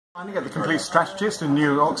Dining at the Compleat Strategist in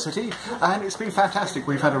New York City, and it's been fantastic.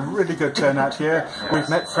 We've had a really good turnout here. We've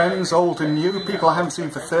met friends, old and new, people I haven't seen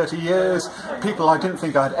for 30 years, people I didn't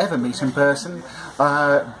think I'd ever meet in person,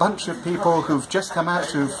 a bunch of people who've just come out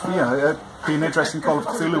who've, been interested in Call of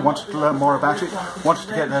Cthulhu, wanted to learn more about it, wanted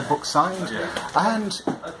to get their book signed, and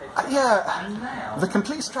the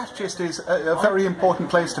Compleat Strategist is a very important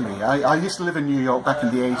place to me. I used to live in New York back in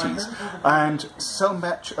the 80s, and so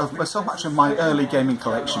much of my early gaming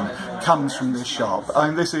collection comes from this shop.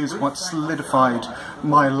 And this is what solidified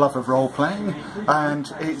my love of role-playing,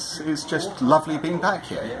 and it's just lovely being back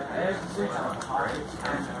here.